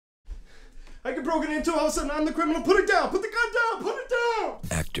I get broken into, all of a sudden I'm the criminal. Put it down, put the gun down, put it down!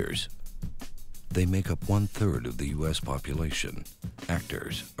 Actors. They make up 1/3 of the U.S. population.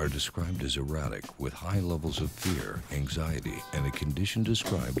 Actors are described as erratic with high levels of fear, anxiety, and a condition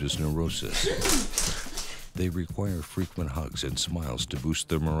described as neurosis. They require frequent hugs and smiles to boost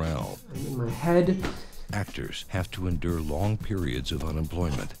their morale. In my head. Actors have to endure long periods of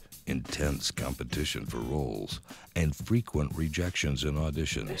unemployment, intense competition for roles, and frequent rejections in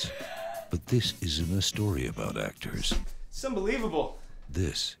auditions. But this isn't a story about actors. It's unbelievable.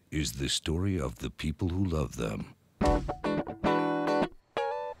 This is the story of the people who love them.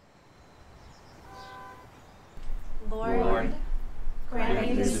 Lord, grant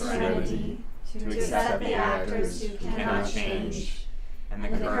me the serenity to accept the actors who cannot change, and the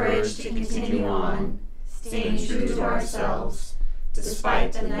courage to continue on, staying true to ourselves,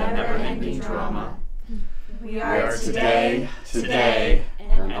 despite the never-ending drama. We are today,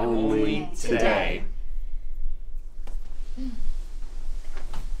 and only today.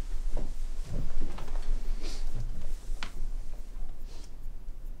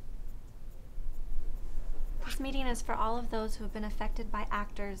 This meeting is for all of those who have been affected by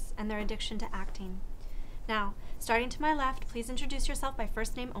actors and their addiction to acting. Now, starting to my left, please introduce yourself by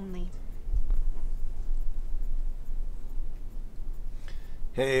first name only.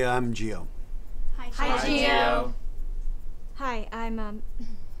 Hey, I'm Gio. Hi, Gio. Hi, I'm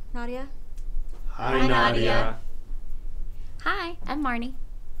Nadia. Hi, Nadia. Hi, I'm Marnie.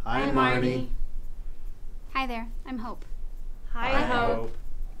 Hi, Marnie. Hi there, I'm Hope. Hi, Hope.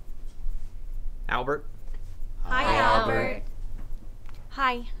 Albert. Hi, Albert.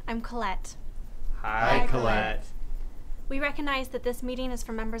 Hi, I'm Colette. Hi, Colette. We recognize that this meeting is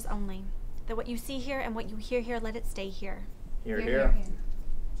for members only. That what you see here and what you hear here, let it stay here. Here.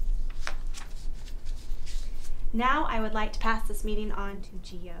 Now I would like to pass this meeting on to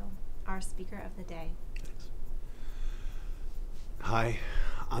Gio, our speaker of the day. Thanks. Hi,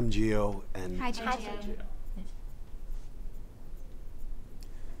 I'm Gio, and Hi, Gio.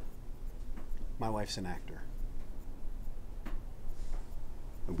 my wife's an actor.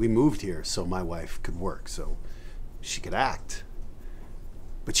 We moved here so my wife could work, so she could act.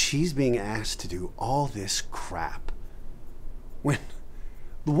 But she's being asked to do all this crap when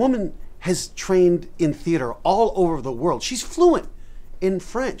the woman has trained in theater all over the world. She's fluent in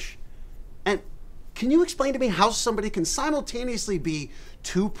French. And can you explain to me how somebody can simultaneously be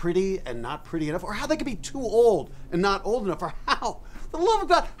too pretty and not pretty enough, or how they can be too old and not old enough, or how, for the love of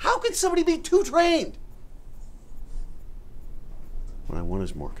God, how can somebody be too trained? What I want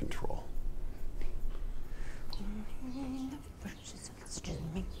is more control.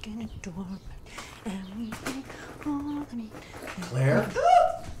 Claire?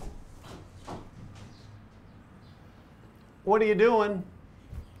 What are you doing?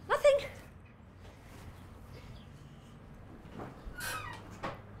 Nothing.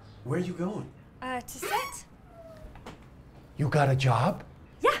 Where are you going? To set? You got a job?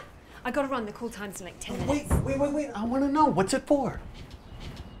 Yeah, I gotta run. The call time's in like 10 minutes. Wait. I want to know. What's it for?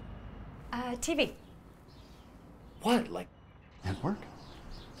 TV. What? Like network?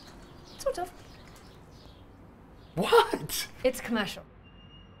 Sort of. What? It's commercial.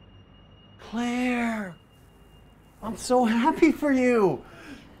 Claire, I'm so happy for you.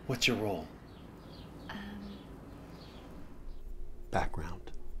 What's your role?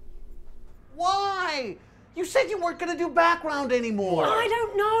 Background. Why? You said you weren't going to do background anymore. I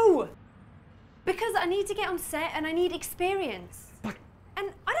don't know. Because I need to get on set and I need experience. And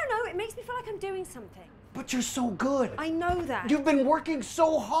I don't know, it makes me feel like I'm doing something. But you're so good. I know that. You've been working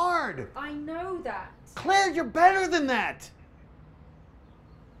so hard. I know that. Claire, you're better than that.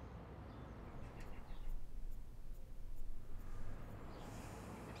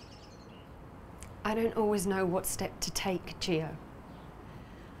 I don't always know what step to take, Gio.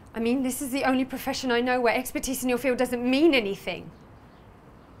 I mean, this is the only profession I know where expertise in your field doesn't mean anything.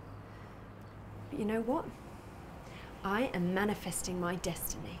 But you know what? I am manifesting my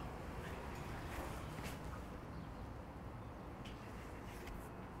destiny.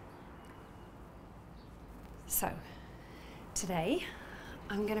 So, today,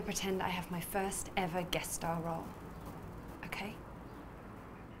 I'm gonna pretend I have my first ever guest star role. Okay?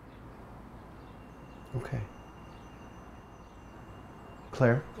 Okay.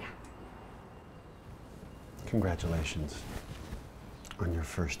 Claire? Yeah. Congratulations on your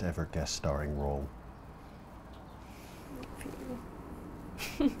first ever guest starring role.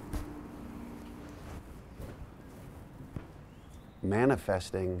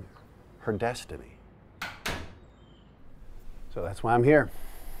 Manifesting her destiny. So that's why I'm here.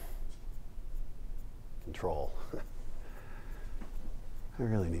 Control. I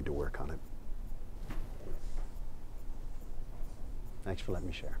really need to work on it. Thanks for letting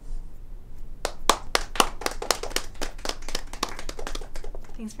me share.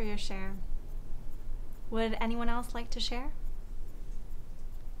 Thanks for your share. Would anyone else like to share?